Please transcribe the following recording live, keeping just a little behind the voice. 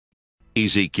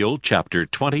Ezekiel chapter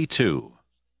 22.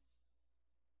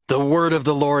 The word of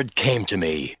the Lord came to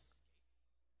me.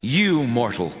 You,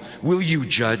 mortal, will you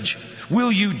judge?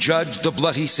 Will you judge the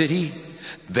bloody city?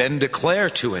 Then declare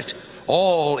to it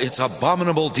all its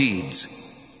abominable deeds.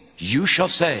 You shall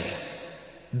say,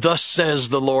 Thus says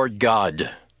the Lord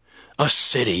God, a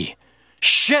city,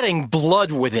 shedding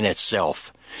blood within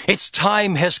itself. Its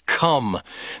time has come,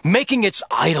 making its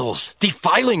idols,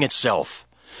 defiling itself.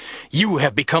 You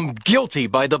have become guilty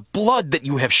by the blood that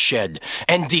you have shed,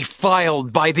 and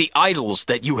defiled by the idols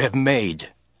that you have made.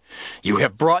 You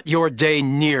have brought your day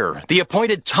near. The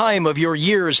appointed time of your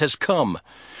years has come.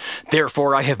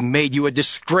 Therefore I have made you a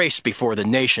disgrace before the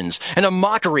nations, and a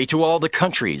mockery to all the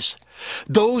countries.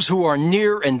 Those who are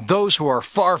near and those who are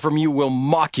far from you will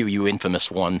mock you, you infamous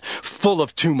one, full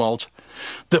of tumult.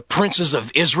 The princes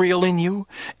of Israel in you,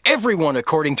 everyone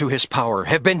according to his power,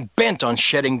 have been bent on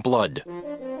shedding blood.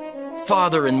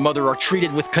 Father and mother are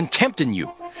treated with contempt in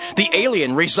you. The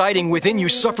alien residing within you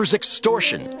suffers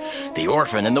extortion. The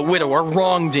orphan and the widow are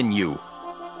wronged in you.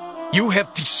 You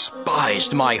have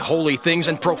despised my holy things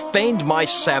and profaned my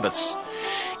Sabbaths.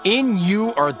 In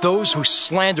you are those who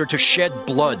slander to shed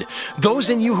blood, those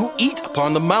in you who eat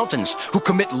upon the mountains, who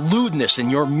commit lewdness in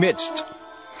your midst.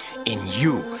 In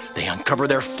you they uncover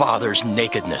their father's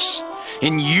nakedness.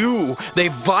 In you they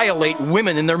violate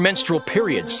women in their menstrual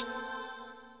periods.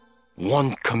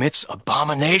 One commits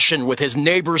abomination with his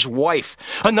neighbor's wife.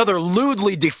 Another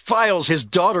lewdly defiles his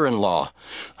daughter-in-law.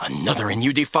 Another in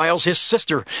you defiles his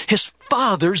sister, his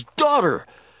father's daughter.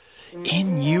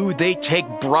 In you they take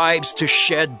bribes to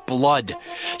shed blood.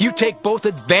 You take both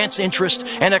advance interest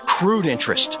and accrued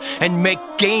interest, and make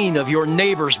gain of your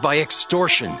neighbors by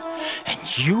extortion.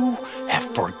 And you have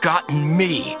forgotten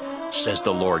me, says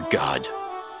the Lord God.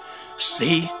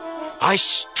 See, I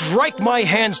strike my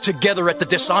hands together at the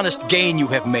dishonest gain you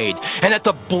have made, and at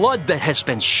the blood that has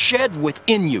been shed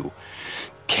within you.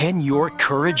 Can your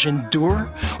courage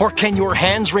endure? Or can your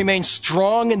hands remain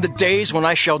strong in the days when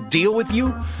I shall deal with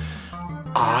you?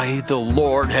 I, the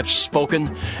Lord, have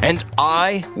spoken, and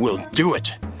I will do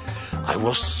it. I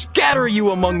will scatter you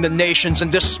among the nations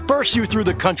and disperse you through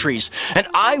the countries, and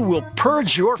I will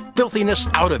purge your filthiness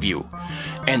out of you.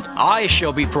 And I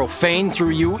shall be profaned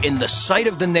through you in the sight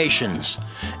of the nations,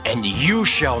 and you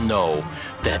shall know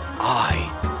that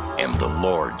I am the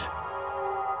Lord.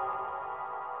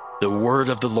 The word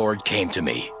of the Lord came to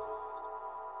me.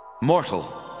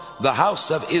 mortal, the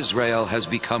house of Israel has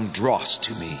become dross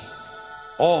to me.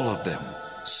 All of them,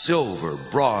 silver,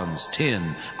 bronze,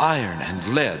 tin, iron,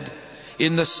 and lead.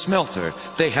 In the smelter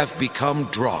they have become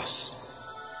dross.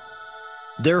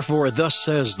 Therefore thus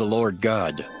says the Lord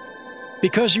God,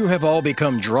 because you have all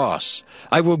become dross,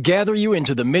 I will gather you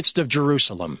into the midst of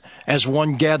Jerusalem, as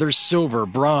one gathers silver,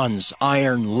 bronze,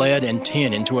 iron, lead, and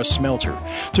tin into a smelter,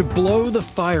 to blow the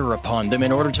fire upon them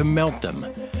in order to melt them.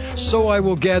 So I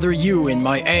will gather you in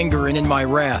my anger and in my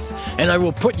wrath, and I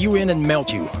will put you in and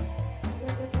melt you.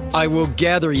 I will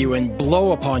gather you and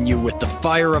blow upon you with the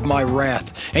fire of my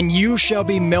wrath, and you shall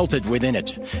be melted within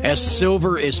it. As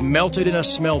silver is melted in a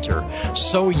smelter,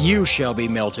 so you shall be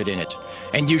melted in it.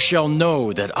 And you shall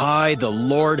know that I, the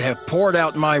Lord, have poured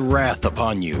out my wrath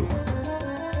upon you.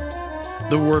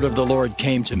 The word of the Lord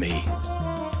came to me.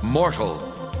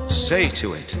 Mortal, say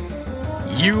to it,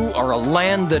 You are a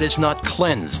land that is not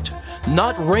cleansed,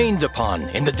 not rained upon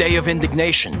in the day of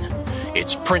indignation.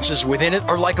 Its princes within it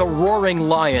are like a roaring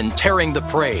lion tearing the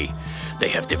prey. They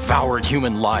have devoured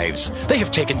human lives. They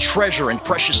have taken treasure and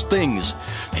precious things.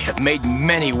 They have made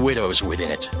many widows within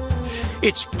it.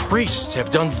 Its priests have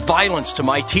done violence to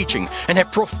my teaching and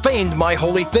have profaned my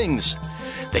holy things.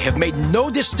 They have made no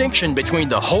distinction between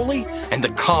the holy and the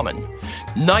common.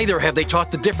 Neither have they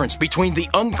taught the difference between the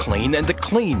unclean and the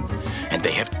clean. And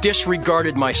they have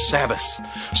disregarded my Sabbaths,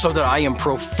 so that I am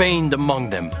profaned among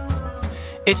them.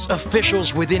 Its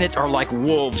officials within it are like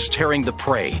wolves tearing the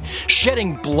prey,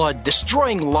 shedding blood,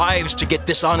 destroying lives to get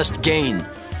dishonest gain.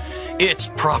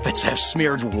 Its prophets have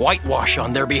smeared whitewash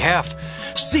on their behalf,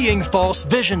 seeing false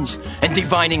visions and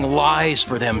divining lies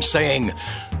for them, saying,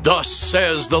 Thus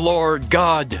says the Lord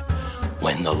God,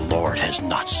 when the Lord has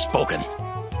not spoken.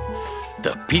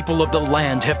 The people of the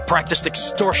land have practiced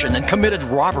extortion and committed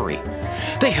robbery.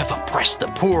 They have oppressed the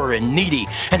poor and needy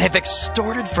and have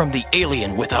extorted from the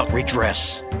alien without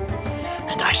redress.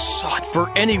 And I sought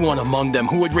for anyone among them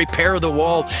who would repair the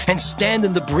wall and stand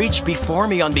in the breach before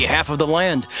me on behalf of the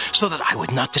land, so that I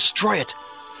would not destroy it.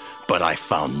 But I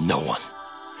found no one.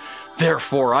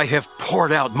 Therefore I have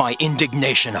poured out my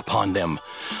indignation upon them.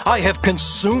 I have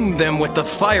consumed them with the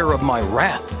fire of my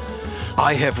wrath.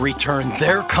 I have returned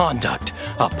their conduct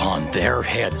upon their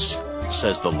heads.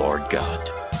 says the Lord God.